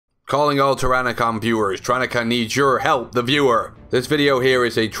Calling all Tyrannicon viewers, Tyrannicon needs your help, the viewer. This video here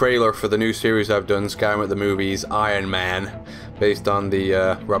is a trailer for the new series I've done, Skyrim at the Movies, Ironman, based on the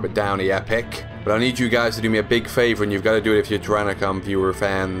Robert Downey epic. But I need you guys to do me a big favor, and you've got to do it if you're Tyrannicon viewer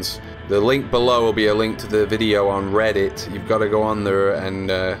fans. The link below will be a link to the video on Reddit. You've got to go on there and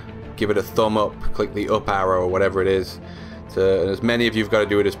give it a thumb up, click the up arrow or whatever it is. So, as many of you have got to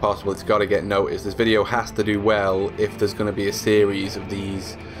do it as possible. It's got to get noticed. This video has to do well if there's going to be a series of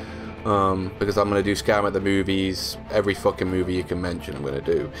these. Because I'm going to do Skyrim at the Movies, every fucking movie you can mention I'm going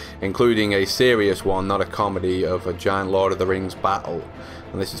to do, including a serious one, not a comedy, of a giant Lord of the Rings battle.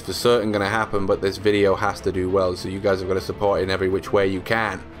 And this is for certain going to happen, but this video has to do well, so you guys have got to support it in every which way you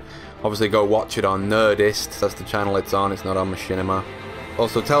can. Obviously go watch it on Nerdist, that's the channel it's on, it's not on Machinima.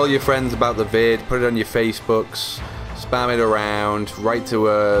 Also tell your friends about the vid, put it on your Facebooks, spam it around, write to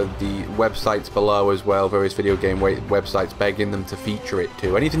the websites below as well, various video game websites, begging them to feature it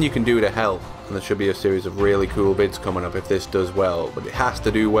too. Anything you can do to help, and there should be a series of really cool vids coming up if this does well, but it has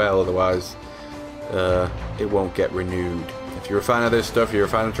to do well, otherwise it won't get renewed. If you're a fan of this stuff, you're a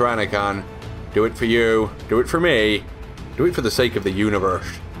fan of Tyrannicon, do it for you, do it for me, do it for the sake of the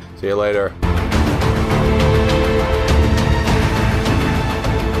universe. See you later.